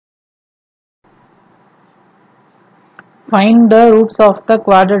Find the roots of the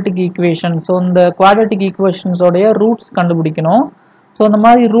quadratic equation. So இந்த quadratic equations உடைய roots கண்டுபிடிக்கணும். So இந்த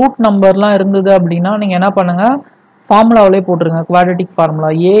மாதிரி ரூட் நம்பர்லாம் இருந்தது அப்படின்னா நீங்கள் என்ன பண்ணுங்க, ஃபார்முலாவிலே போட்டுருங்க. Quadratic formula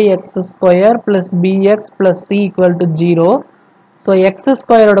ax² + bx + c = 0. So X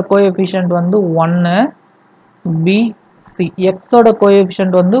ஸ்கொயரோட கோஎஃபிஷியன்ட் வந்து 1, bc எக்ஸோட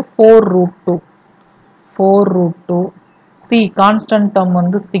கோஎஃபிஷியன்ட் வந்து 4√2, c கான்ஸ்டன்ட் டேர்ம்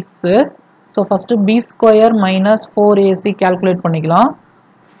வந்து 6. So first b² - 4ac calculate பண்ணிக்கலாம்.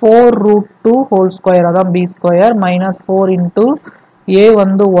 4√2 ஹோல் ஸ்கொயர் அதான் b² - 4 இன்ட்டு a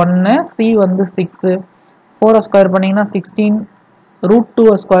வந்து 1, c வந்து 6. 4 ஸ்கொயர் பண்ணிங்கன்னா 16, √2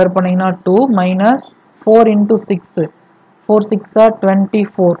 ஸ்கொயர் பண்ணிங்கன்னா 2 minus 4 into 6, 4 6 are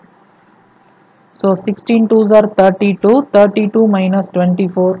 24. So 16 2s are 32, 32 minus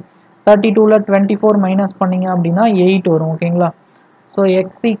 24, 32ல 24 minus பண்ணிங்க அப்படின்னா 8 வரும். ஓகேங்களா? So x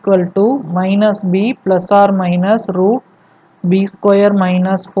equal to minus b plus or minus root b²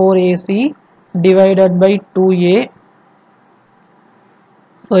 minus 4ac divided by 2a.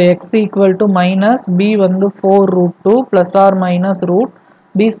 So x equal to minus b வந்து 4√2 plus or minus root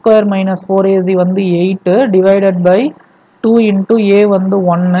b² minus 4ac வந்து 8 divided by 2 into a வந்து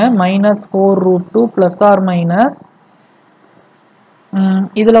 1 minus 4√2 plus or minus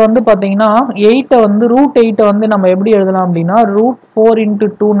இதில் வந்து பார்த்தீங்கன்னா 8 வந்து √8 வந்து நம்ம எப்படி எழுதலாம் அப்படின்னா √4 into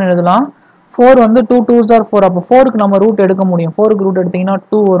 2ன்னு எழுதலாம். 4 வந்து 2 2s are 4, அப்போ 4க்கு நம்ம ரூட் எடுக்க முடியும். 4க்கு ரூட் எடுத்திங்கன்னா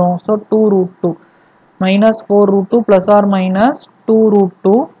 2 வரும். So 2√2 minus 4√2 plus or minus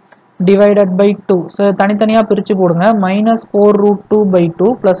 2√2 divided by 2. So தனித்தனியாக பிரித்து போடுங்க. minus 4√2 by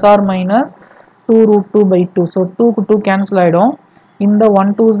 2 plus or minus 2√2 by 2. So 2க்கு 2 கேன்சல் ஆகிடும். இந்த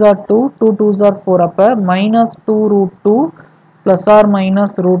 1 2s are 2, 2 2s are 4. அப்போ minus 2√2 plus or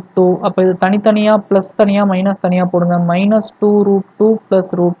minus √2. அப்போ இது தனித்தனியாக ப்ளஸ் தனியாக மைனஸ் தனியாக போடுங்க. minus 2√2 plus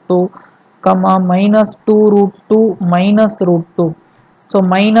 √2, minus 2√2 minus √2. So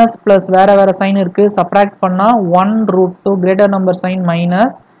minus plus வேறு வேறு சைன் இருக்குது. சப்ராக்ட் பண்ணால் 1√2 கிரேட்டர் நம்பர் சைன்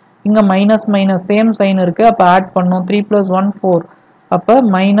மைனஸ், இங்கே மைனஸ் மைனஸ் சேம் சைன் இருக்குது. அப்போ ஆட் பண்ணோம். 3 + 1 4, அப்போ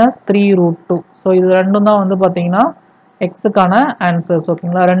minus 3√2. ஸோ இது ரெண்டும் தான் வந்து பார்த்தீங்கன்னா எக்ஸுக்கான ஆன்சர்ஸ்.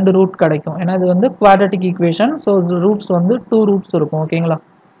 ஓகேங்களா? 2 ரூட் கிடைக்கும். ஏன்னா இது வந்து குவாட்ரட்டிக் ஈக்குவேஷன். ஸோ ரூட்ஸ் வந்து 2 ரூட்ஸ் இருக்கும். ஓகேங்களா?